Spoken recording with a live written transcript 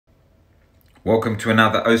Welcome to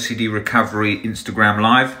another OCD Recovery Instagram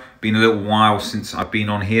Live. Been a little while since I've been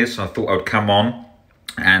on here, so I thought I would come on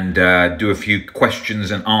and do a few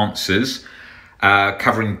questions and answers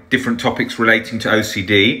covering different topics relating to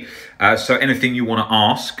OCD. So anything you want to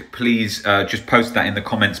ask, please just post that in the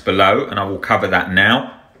comments below and I will cover that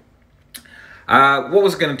now. What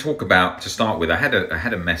was I going to talk about to start with? I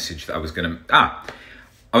had a message that I was going to...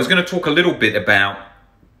 I was going to talk a little bit about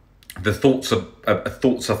the thoughts are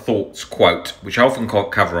thoughts quote, which I often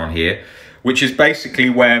cover on here, which is basically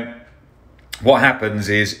where what happens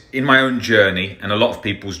is in my own journey and a lot of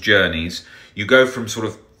people's journeys, you go from sort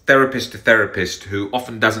of therapist to therapist who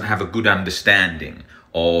often doesn't have a good understanding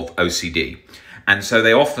of OCD. And so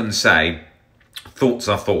they often say, thoughts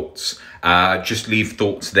are thoughts. Just leave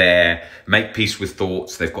thoughts there, make peace with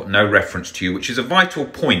thoughts. They've got no reference to you, which is a vital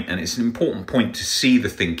point, and it's an important point to see the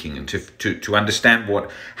thinking and to understand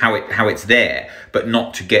how it's there, but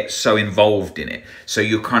not to get so involved in it. So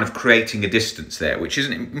you're kind of creating a distance there, which is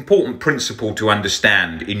an important principle to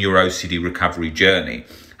understand in your OCD recovery journey.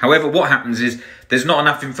 However, what happens is there's not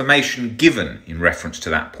enough information given in reference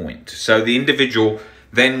to that point. So the individual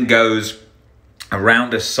then goes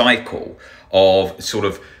around a cycle of sort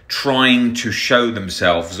of trying to show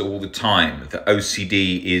themselves all the time that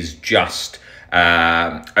OCD is just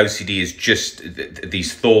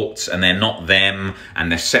these thoughts and they're not them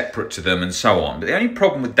and they're separate to them and so on. But the only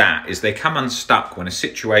problem with that is they come unstuck when a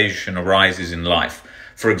situation arises in life.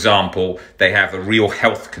 For example, they have a real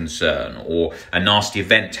health concern or a nasty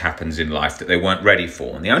event happens in life that they weren't ready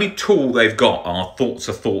for. And the only tool they've got are thoughts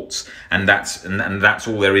are thoughts, and that's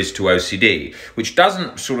all there is to OCD, which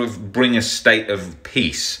doesn't sort of bring a state of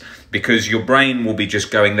peace because your brain will be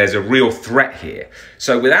just going, there's a real threat here.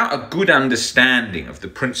 So without a good understanding of the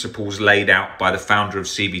principles laid out by the founder of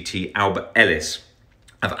CBT, Albert Ellis,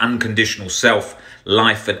 of unconditional self,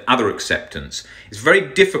 life and other acceptance, it's very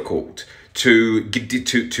difficult to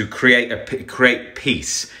create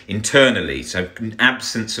peace internally, so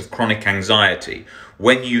absence of chronic anxiety,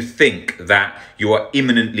 when you think that you are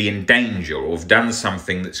imminently in danger or have done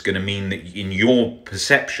something that's going to mean that in your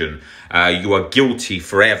perception you are guilty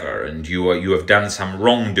forever and you have done some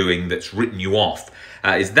wrongdoing that's written you off.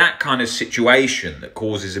 Is that kind of situation that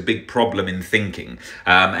causes a big problem in thinking,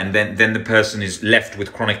 and then the person is left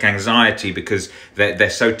with chronic anxiety because they're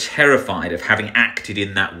so terrified of having acted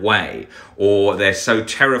in that way, or they're so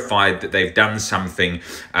terrified that they've done something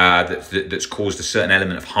that's caused a certain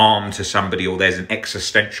element of harm to somebody, or there's an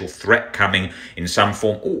existential threat coming in some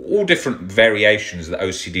form, all different variations that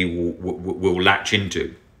OCD will latch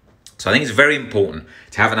into. So I think it's very important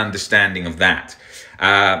to have an understanding of that.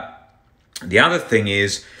 The other thing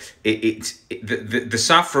is, the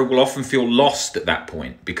sufferer will often feel lost at that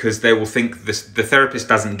point because they will think the therapist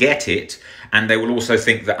doesn't get it, and they will also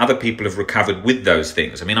think that other people have recovered with those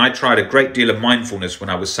things. I mean, I tried a great deal of mindfulness when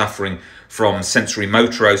I was suffering from sensory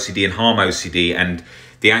motor OCD and harm OCD, and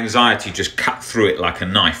the anxiety just cut through it like a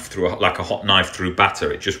knife, like a hot knife through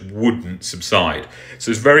butter. It just wouldn't subside. So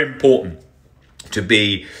it's very important to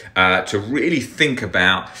really think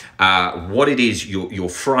about what it is you're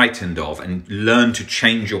frightened of and learn to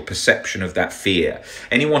change your perception of that fear.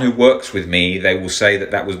 Anyone who works with me, they will say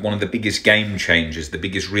that that was one of the biggest game changers, the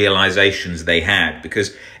biggest realizations they had,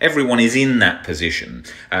 because everyone is in that position.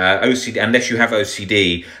 OCD, unless you have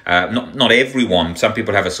OCD, not everyone. Some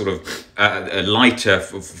people have a sort of a lighter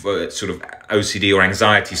sort of OCD or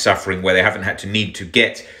anxiety suffering where they haven't had to need to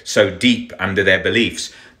get so deep under their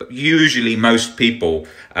beliefs. But usually most people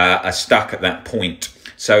are stuck at that point.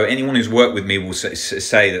 So anyone who's worked with me will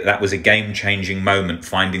say that that was a game-changing moment,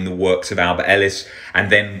 finding the works of Albert Ellis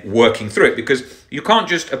and then working through it, because you can't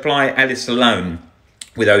just apply Ellis alone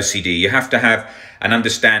with OCD. You have to have an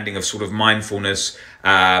understanding of sort of mindfulness,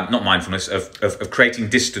 of creating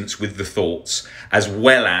distance with the thoughts, as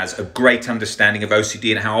well as a great understanding of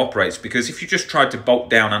OCD and how it operates. Because if you just tried to bolt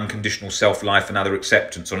down unconditional self, life and other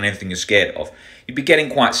acceptance on anything you're scared of, you'd be getting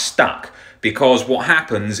quite stuck. Because what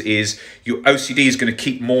happens is your OCD is going to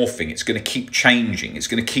keep morphing, it's going to keep changing, it's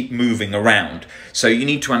going to keep moving around. So you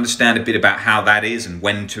need to understand a bit about how that is and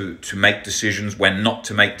when to make decisions, when not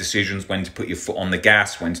to make decisions, when to put your foot on the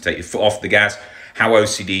gas, when to take your foot off the gas, how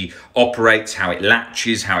OCD operates, how it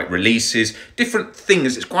latches, how it releases, different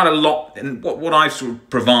things. It's quite a lot. And what I sort of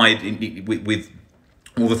provide with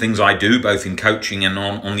all the things I do, both in coaching and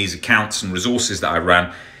on these accounts and resources that I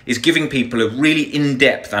run, is giving people a really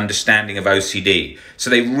in-depth understanding of OCD, so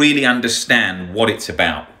they really understand what it's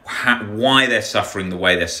about, why they're suffering the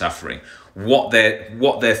way they're suffering, what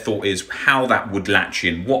their thought is, how that would latch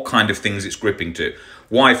in, what kind of things it's gripping to,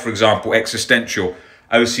 why, for example, existential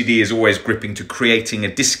OCD is always gripping to creating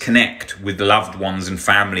a disconnect with the loved ones and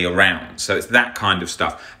family around. So it's that kind of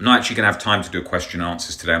stuff. I'm not actually going to have time to do a question and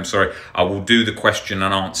answers today. I'm sorry. I will do the question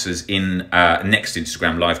and answers in next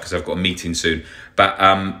Instagram Live because I've got a meeting soon. But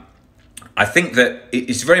I think that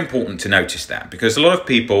it's very important to notice that, because a lot of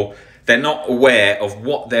people, they're not aware of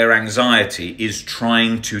what their anxiety is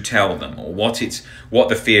trying to tell them, or what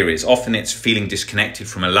the fear is. Often it's feeling disconnected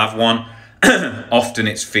from a loved one. Often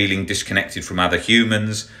it's feeling disconnected from other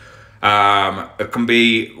humans. It can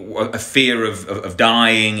be a fear of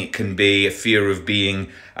dying. It can be a fear of being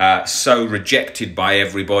so rejected by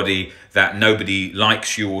everybody that nobody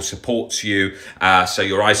likes you or supports you. So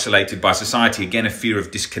you're isolated by society. Again, a fear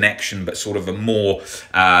of disconnection, but sort of a more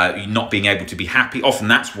not being able to be happy. Often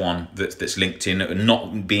that's one that's linked in,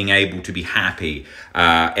 not being able to be happy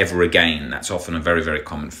ever again. That's often a very, very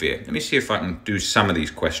common fear. Let me see if I can do some of these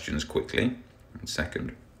questions quickly. 1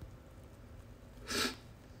 second.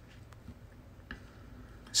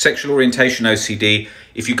 Sexual orientation OCD.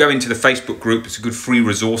 If you go into the Facebook group, it's a good free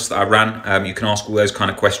resource that I run. You can ask all those kind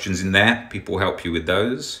of questions in there. People will help you with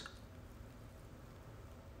those.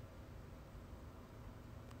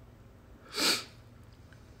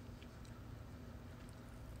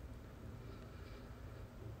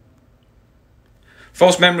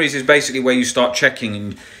 False memories is basically where you start checking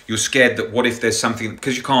and you're scared that what if there's something,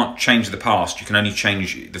 because you can't change the past, you can only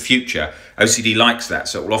change the future. OCD likes that,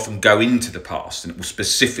 so it will often go into the past and it will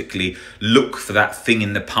specifically look for that thing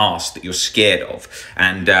in the past that you're scared of,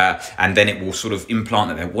 and then it will sort of implant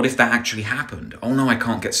that there. What if that actually happened? Oh no, I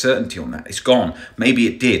can't get certainty on that. It's gone. Maybe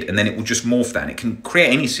it did, and then it will just morph that. And it can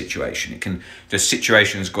create any situation. It can, the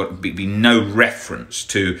situation's got to be no reference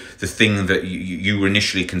to the thing that you were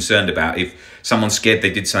initially concerned about. If someone's scared they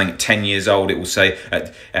did something at 10 years old, it will say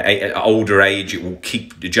at older age, it will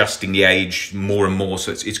keep adjusting the age more and more.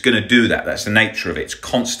 So it's going to do that. That's the nature of it. It's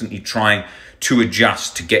constantly trying to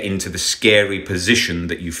adjust to get into the scary position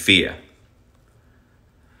that you fear.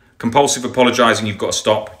 Compulsive apologizing, you've got to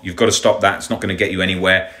stop. You've got to stop that. It's not going to get you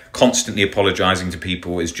anywhere. Constantly apologizing to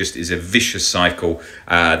people is a vicious cycle.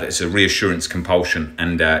 That's a reassurance compulsion,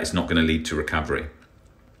 and it's not going to lead to recovery.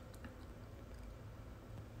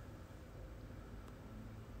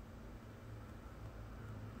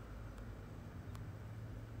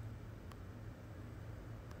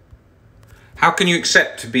 How can you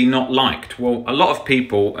accept to be not liked? Well, a lot of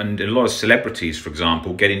people and a lot of celebrities, for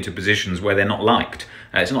example, get into positions where they're not liked.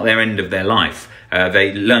 It's not their end of their life.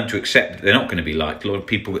 They learn to accept that they're not going to be liked. A lot of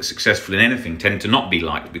people that are successful in anything tend to not be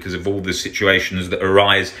liked because of all the situations that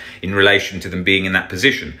arise in relation to them being in that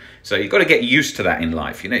position. So you've got to get used to that in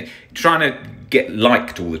life. You know, trying to get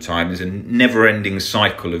liked all the time is a never-ending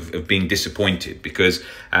cycle of being disappointed, because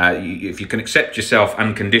if you can accept yourself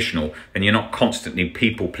unconditional, then you're not constantly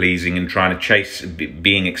people-pleasing and trying to chase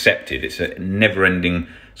being accepted. It's a never-ending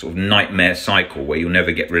sort of nightmare cycle where you'll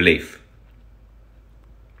never get relief.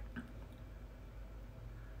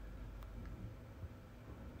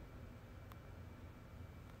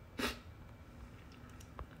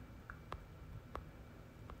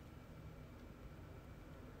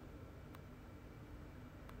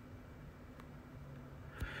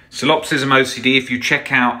 Solipsism OCD, if you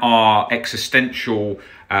check out our existential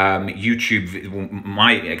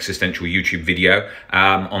my existential YouTube video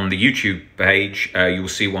on the YouTube page, you'll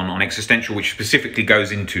see one on existential which specifically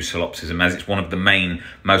goes into solipsism, as it's one of the main,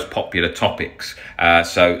 most popular topics.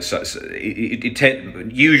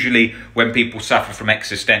 Usually when people suffer from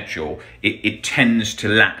existential, it tends to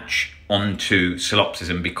latch onto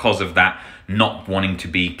solipsism because of that not wanting to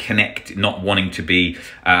be connected, not wanting to be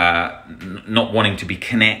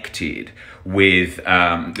connected with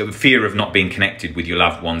the fear of not being connected with your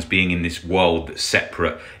loved ones, being in this world that's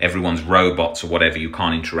separate, everyone's robots or whatever, you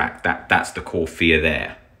can't interact. That's the core fear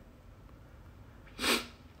there.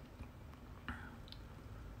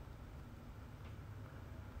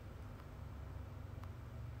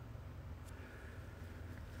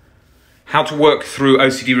 How to work through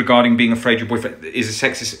OCD regarding being afraid your boyfriend is a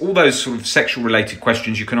sexist. All those sort of sexual related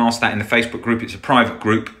questions, you can ask that in the Facebook group. It's a private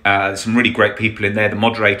group. Some really great people in there. The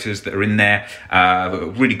moderators that are in there have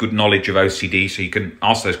got really good knowledge of OCD. So you can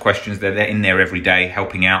ask those questions. They're in there every day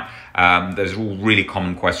helping out. Those are all really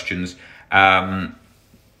common questions.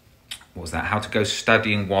 What was that? How to go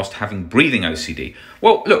studying whilst having breathing OCD.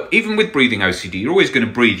 Well, look, even with breathing OCD, you're always going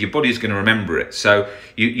to breathe. Your body's going to remember it. So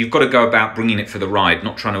you've got to go about bringing it for the ride,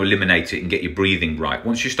 not trying to eliminate it and get your breathing right.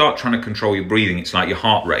 Once you start trying to control your breathing, it's like your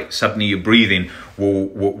heart rate. Suddenly you're breathing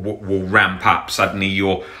will ramp up. Suddenly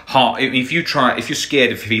your heart, if you're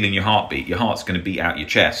scared of feeling your heartbeat, your heart's going to beat out your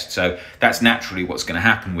chest. So that's naturally what's going to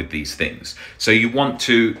happen with these things. So you want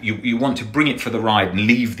to bring it for the ride and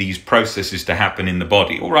leave these processes to happen in the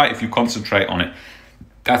body. All right, if you concentrate on it,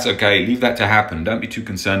 that's okay. Leave that to happen. Don't be too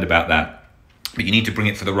concerned about that. But you need to bring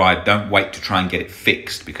it for the ride. Don't wait to try and get it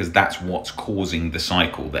fixed, because that's what's causing the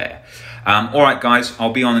cycle there. All right, guys,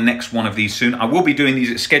 I'll be on the next one of these soon. I will be doing these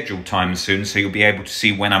at scheduled times soon, so you'll be able to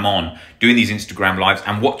see when I'm on doing these Instagram lives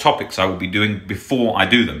and what topics I will be doing before I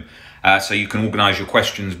do them. So you can organise your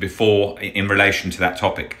questions before in relation to that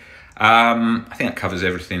topic. I think that covers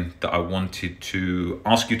everything that I wanted to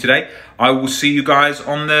ask you today. I will see you guys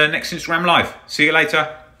on the next Instagram live. See you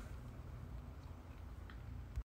later.